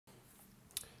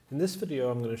In this video,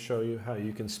 I'm going to show you how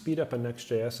you can speed up a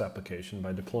Next.js application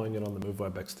by deploying it on the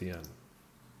MoveWeb XDN.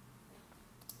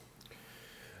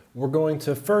 We're going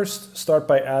to first start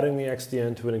by adding the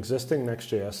XDN to an existing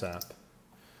Next.js app.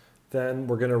 Then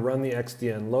we're going to run the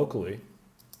XDN locally.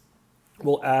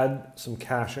 We'll add some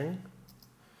caching,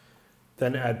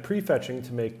 then add prefetching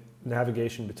to make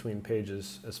navigation between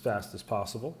pages as fast as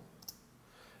possible,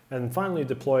 and finally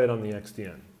deploy it on the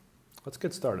XDN. Let's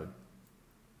get started.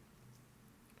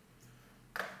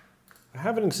 I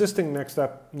have an existing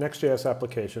Next.js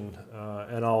application,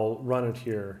 and I'll run it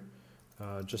here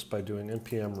just by doing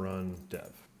npm run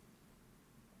dev.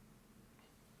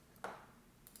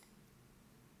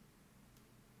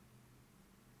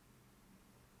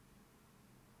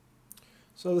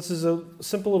 So this is a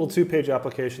simple little two-page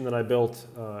application that I built.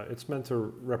 It's meant to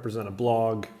represent a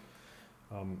blog.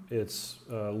 It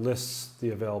lists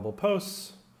the available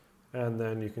posts, and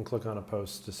then you can click on a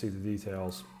post to see the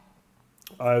details.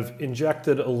 I've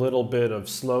injected a little bit of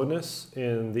slowness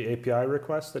in the API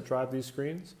requests that drive these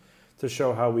screens to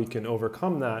show how we can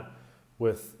overcome that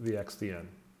with the XDN.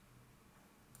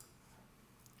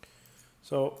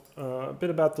 So a bit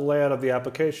about the layout of the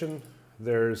application.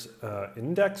 There's an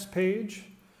index page,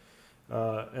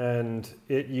 and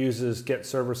it uses get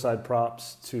server-side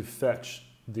props to fetch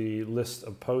the list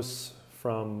of posts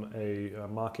from a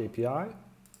mock API.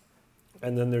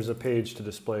 And then there's a page to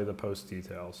display the post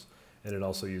details, and it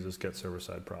also uses get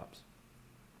server-side props.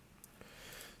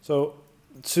 So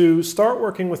to start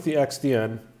working with the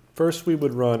XDN, first we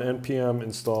would run npm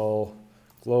install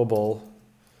global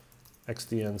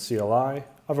XDN CLI.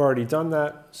 I've already done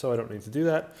that, so I don't need to do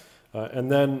that. And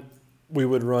then we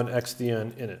would run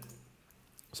XDN init.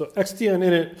 So XDN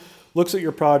init looks at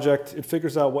your project, it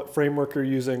figures out what framework you're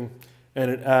using, and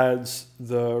it adds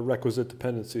the requisite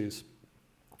dependencies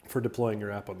for deploying your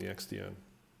app on the XDN.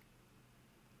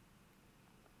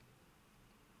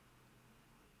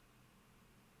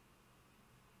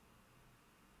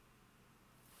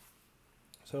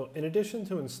 So in addition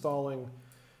to installing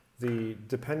the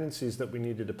dependencies that we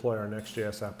need to deploy our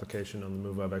Next.js application on the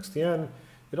MoveWeb XDN,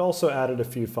 it also added a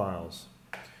few files.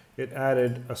 It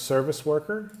added a service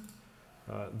worker.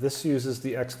 This uses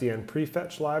the XDN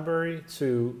prefetch library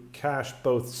to cache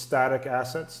both static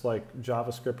assets like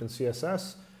JavaScript and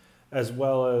CSS, as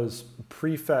well as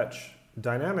prefetch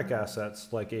dynamic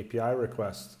assets like API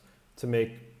requests to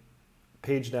make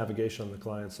page navigation on the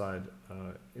client side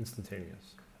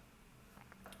instantaneous.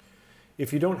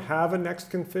 If you don't have a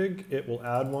Next config, it will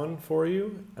add one for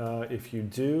you. If you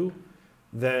do,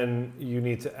 then you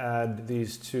need to add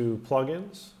these two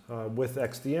plugins with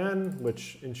XDN,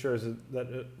 which ensures that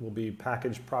it will be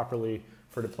packaged properly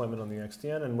for deployment on the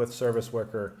XDN, and with Service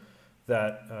Worker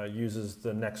that uses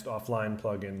the Next offline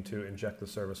plugin to inject the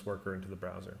Service Worker into the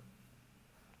browser.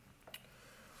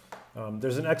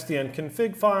 There's an XDN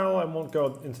config file. I won't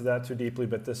go into that too deeply,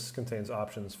 but this contains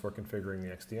options for configuring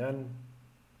the XDN.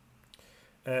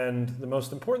 And the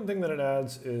most important thing that it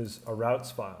adds is a routes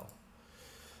file.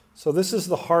 So this is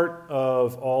the heart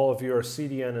of all of your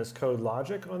CDN-as code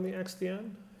logic on the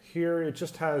XDN. Here it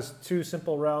just has two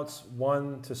simple routes,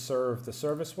 one to serve the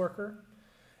service worker,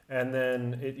 and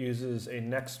then it uses a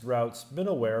Next routes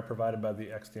middleware provided by the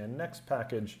XDN Next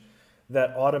package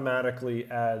that automatically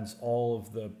adds all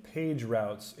of the page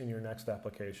routes in your Next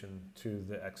application to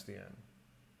the XDN.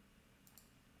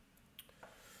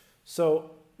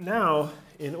 So now,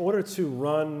 in order to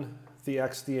run the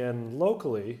XDN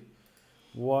locally,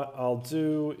 what I'll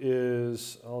do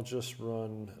is I'll just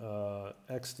run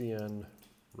XDN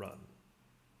run.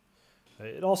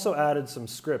 It also added some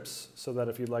scripts so that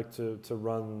if you'd like to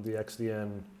run the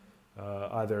XDN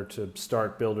either to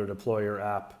start, build, or deploy your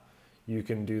app, you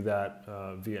can do that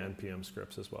via npm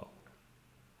scripts as well.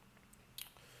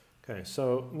 Okay,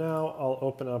 so now I'll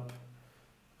open up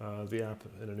the app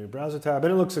in a new browser tab,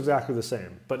 and it looks exactly the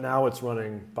same, but now it's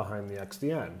running behind the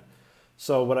XDN.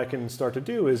 So what I can start to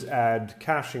do is add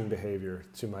caching behavior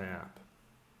to my app.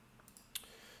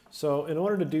 So in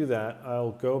order to do that,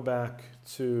 I'll go back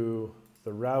to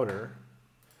the router,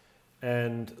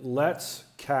 and let's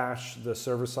cache the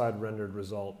server-side rendered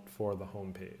result for the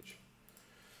home page.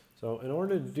 So in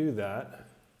order to do that,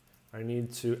 I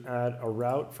need to add a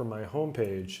route for my home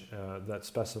page that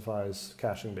specifies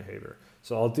caching behavior.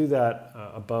 So I'll do that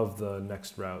above the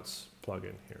Next routes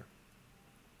plugin here.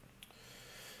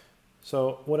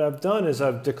 So what I've done is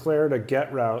I've declared a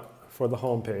get route for the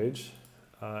home page,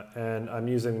 and I'm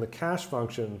using the cache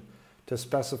function to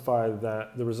specify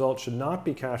that the result should not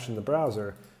be cached in the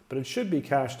browser, but it should be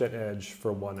cached at Edge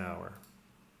for 1 hour.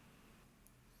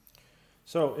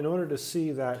 So in order to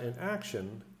see that in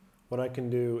action, what I can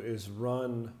do is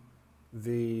run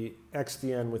the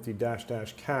XDN with the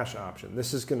 -- cache option.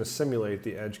 This is going to simulate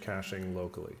the edge caching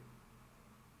locally.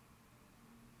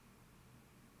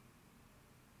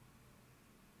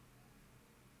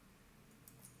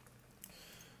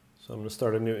 So I'm going to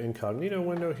start a new incognito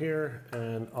window here,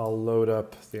 and I'll load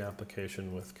up the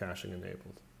application with caching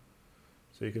enabled.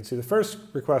 So you can see the first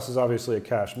request is obviously a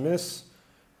cache miss,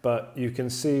 but you can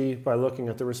see by looking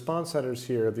at the response headers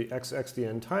here, the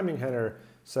XXDN timing header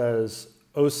says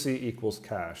OC equals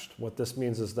cached. What this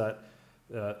means is that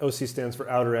OC stands for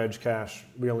outer edge cache.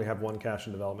 We only have one cache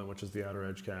in development, which is the outer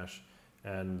edge cache,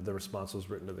 and the response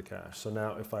was written to the cache. So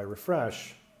now if I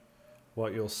refresh,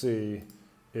 what you'll see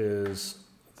is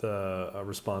the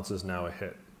response is now a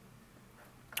hit.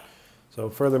 So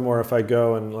furthermore, if I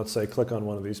go and let's say click on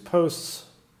one of these posts,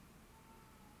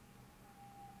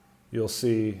 you'll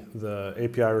see the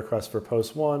API request for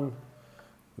post 1.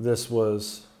 This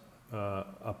was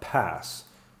a pass.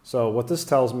 So what this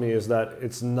tells me is that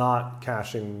it's not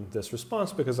caching this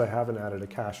response because I haven't added a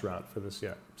cache route for this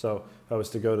yet. So if I was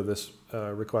to go to this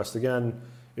request again,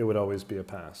 it would always be a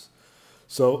pass.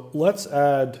 So let's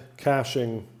add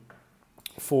caching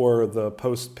for the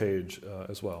post page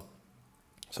as well.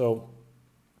 So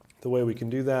the way we can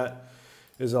do that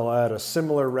is I'll add a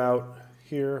similar route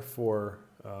here for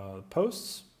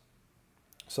posts.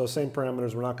 So same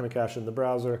parameters, we're not going to cache it in the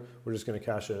browser, we're just going to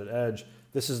cache it at edge.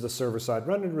 This is the server-side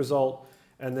rendered result,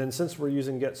 and then since we're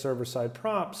using get server-side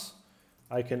props,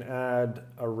 I can add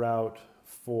a route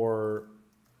for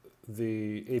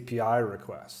the API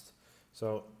request.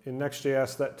 So in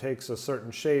Next.js, that takes a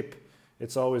certain shape.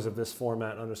 It's always of this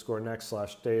format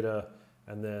 _next/data,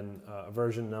 and then a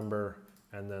version number,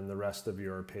 and then the rest of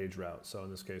your page route. So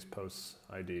in this case, posts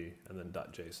ID, and then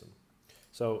 .json.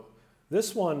 So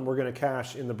this one we're going to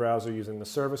cache in the browser using the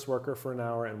service worker for an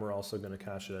hour, and we're also going to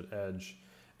cache it at edge.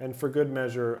 And for good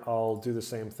measure, I'll do the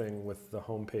same thing with the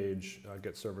home page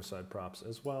get server-side props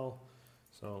as well.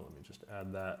 So let me just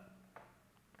add that.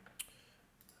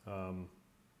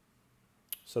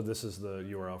 So this is the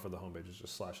URL for the home page, it's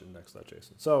just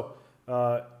 /index.json. So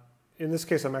in this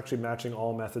case, I'm actually matching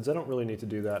all methods. I don't really need to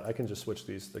do that. I can just switch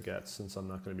these to gets since I'm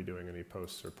not going to be doing any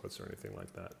posts or puts or anything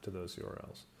like that to those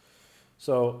URLs.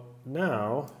 So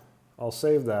now I'll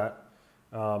save that.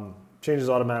 Changes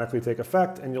automatically take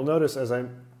effect, and you'll notice as I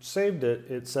saved it,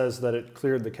 it says that it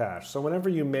cleared the cache. So whenever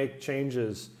you make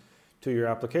changes to your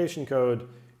application code,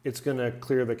 it's going to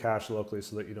clear the cache locally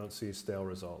so that you don't see stale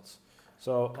results.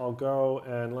 So I'll go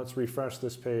and let's refresh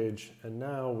this page, and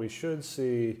now we should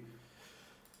see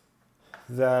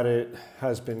that it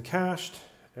has been cached,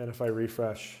 and if I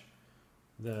refresh,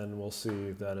 then we'll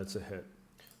see that it's a hit.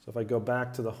 So if I go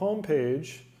back to the home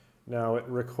page, now it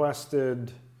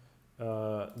requested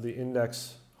the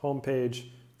index home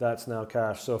page, that's now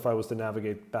cached. So if I was to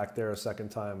navigate back there a second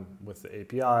time with the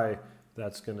API,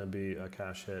 that's going to be a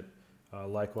cache hit.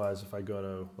 Likewise, if I go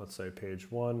to, let's say, page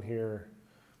 1 here,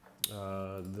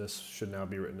 this should now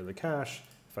be written to the cache.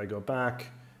 If I go back,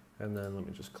 and then let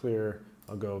me just clear,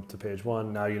 I'll go to page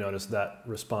 1. Now you notice that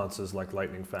response is like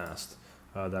lightning fast.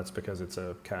 That's because it's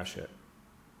a cache hit.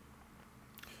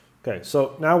 Okay,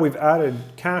 so now we've added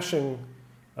caching.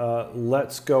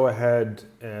 Let's go ahead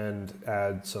and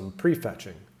add some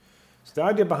prefetching. So the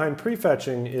idea behind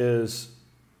prefetching is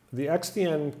the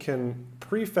XDN can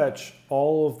prefetch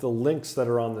all of the links that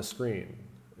are on the screen.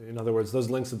 In other words,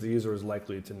 those links that the user is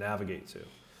likely to navigate to.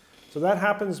 So that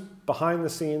happens behind the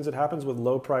scenes. It happens with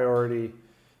low priority.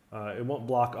 It won't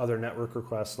block other network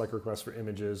requests like requests for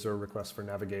images or requests for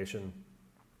navigation.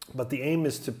 But the aim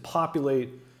is to populate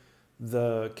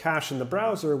the cache in the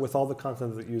browser with all the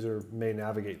content that the user may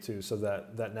navigate to so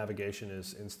that that navigation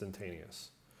is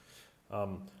instantaneous.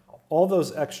 All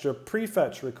those extra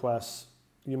prefetch requests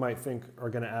you might think are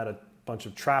going to add a bunch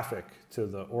of traffic to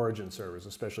the origin servers,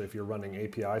 especially if you're running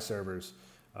API servers.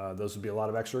 Those would be a lot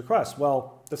of extra requests.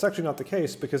 Well, that's actually not the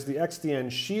case because the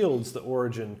XDN shields the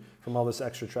origin from all this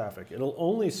extra traffic. It'll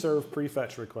only serve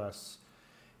prefetch requests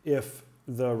if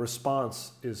the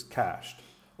response is cached.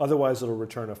 Otherwise, it'll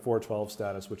return a 412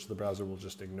 status, which the browser will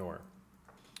just ignore.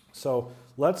 So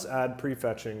let's add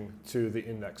prefetching to the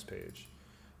index page.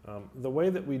 The way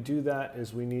that we do that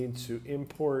is we need to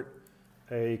import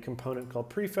a component called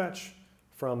prefetch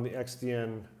from the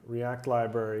XDN React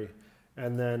library,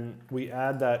 and then we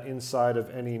add that inside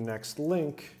of any next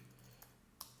link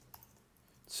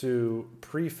to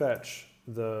prefetch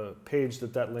the page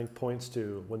that that link points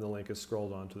to when the link is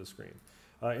scrolled onto the screen.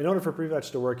 In order for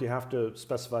prefetch to work, you have to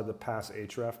specify the pass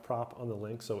href prop on the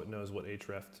link so it knows what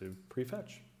href to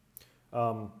prefetch.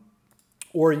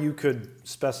 Or you could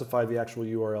specify the actual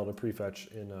URL to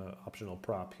prefetch in an optional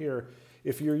prop here.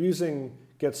 If you're using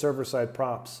get server-side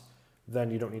props,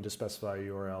 then you don't need to specify a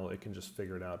URL. It can just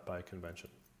figure it out by convention.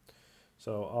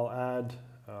 So I'll add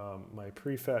my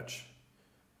prefetch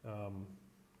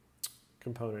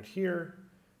component here,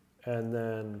 and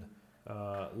then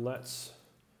let's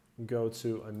go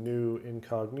to a new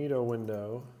incognito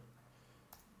window,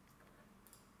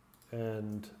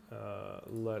 and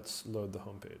let's load the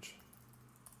home page.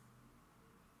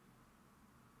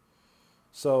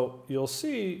 So you'll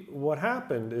see what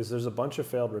happened is there's a bunch of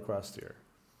failed requests here.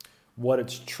 What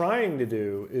it's trying to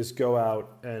do is go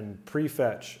out and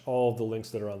prefetch all of the links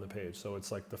that are on the page. So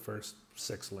it's like the first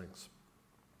 6 links.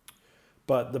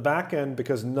 But the back end,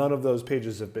 because none of those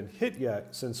pages have been hit yet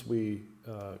since we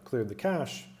cleared the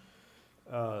cache,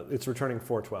 it's returning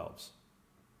 412s.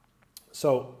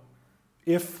 So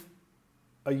if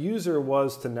a user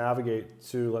was to navigate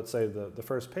to, let's say, the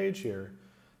first page here,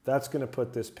 that's going to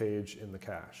put this page in the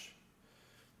cache.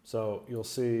 So you'll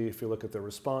see, if you look at the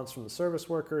response from the service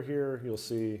worker here, you'll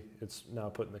see it's now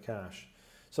put in the cache.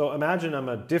 So imagine I'm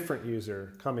a different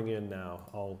user coming in now.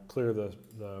 I'll clear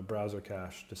the browser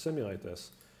cache to simulate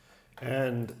this.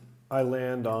 And I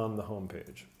land on the home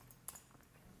page.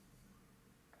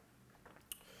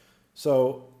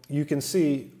 So you can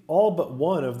see all but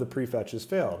one of the prefetches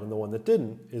failed, and the one that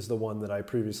didn't is the one that I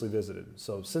previously visited.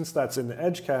 So since that's in the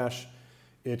edge cache,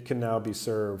 it can now be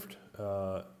served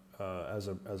as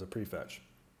a prefetch.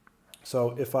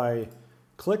 So if I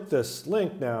click this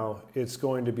link now, it's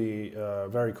going to be a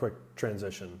very quick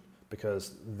transition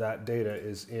because that data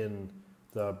is in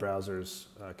the browser's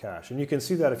cache. And you can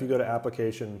see that if you go to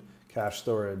Application, Cache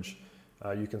Storage,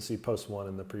 you can see post 1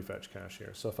 in the prefetch cache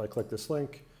here. So if I click this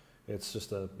link, it's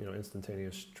just a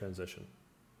instantaneous transition.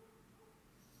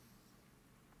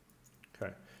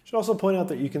 Okay. Should also point out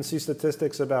that you can see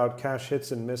statistics about cache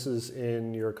hits and misses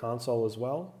in your console as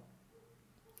well.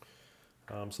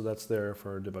 So that's there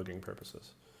for debugging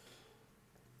purposes.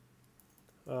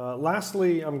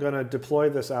 Lastly, I'm going to deploy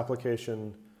this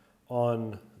application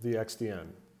on the XDN.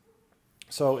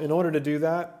 So in order to do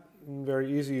that,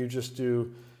 very easy, you just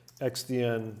do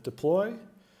XDN deploy,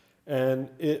 and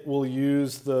it will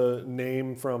use the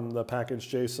name from the package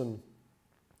JSON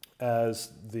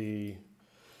as the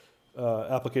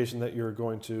application that you're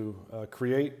going to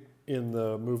create in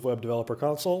the Move Web Developer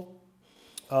Console.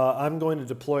 I'm going to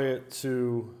deploy it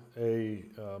to a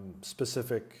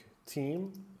specific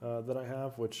team that I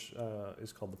have, which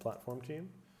is called the platform team.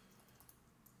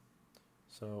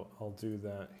 So I'll do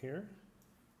that here.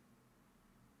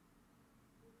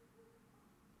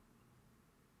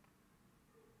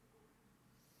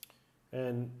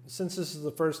 And since this is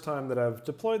the first time that I've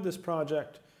deployed this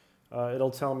project,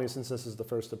 it'll tell me, since this is the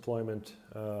first deployment,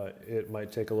 it might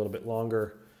take a little bit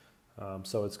longer.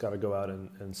 So it's got to go out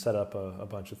and set up a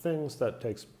bunch of things. That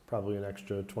takes probably an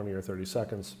extra 20 or 30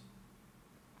 seconds.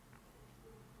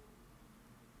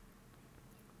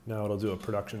 Now it'll do a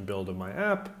production build of my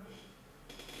app.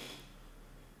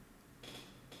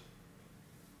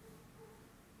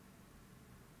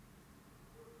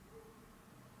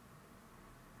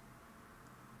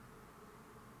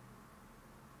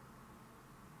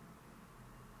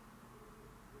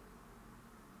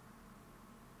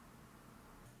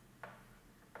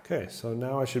 Okay, so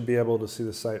now I should be able to see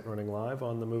the site running live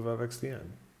on the MoveWeb XDN.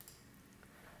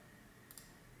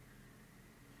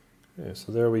 Okay,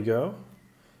 so there we go.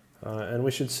 And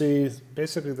we should see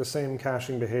basically the same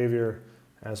caching behavior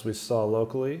as we saw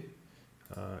locally.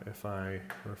 If I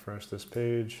refresh this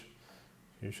page,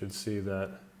 you should see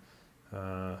that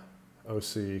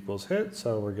OC equals hit,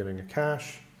 so we're getting a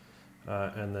cache.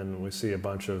 And then we see a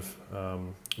bunch of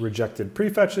rejected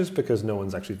prefetches because no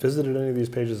one's actually visited any of these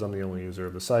pages. I'm the only user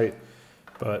of the site.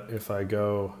 But if I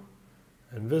go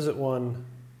and visit one,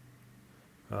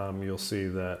 you'll see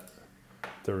that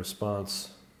the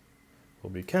response will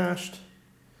be cached.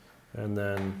 And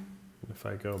then if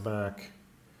I go back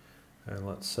and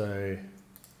let's say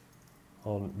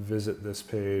I'll visit this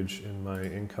page in my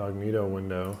incognito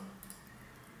window,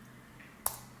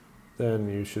 then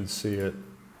you should see it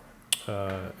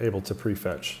able to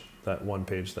prefetch that one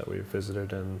page that we've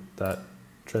visited, and that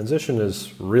transition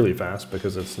is really fast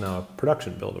because it's now a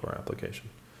production build of our application.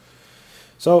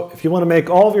 So if you want to make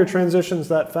all of your transitions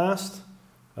that fast,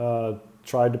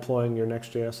 try deploying your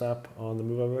Next.js app on the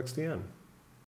MoveWeb XDN.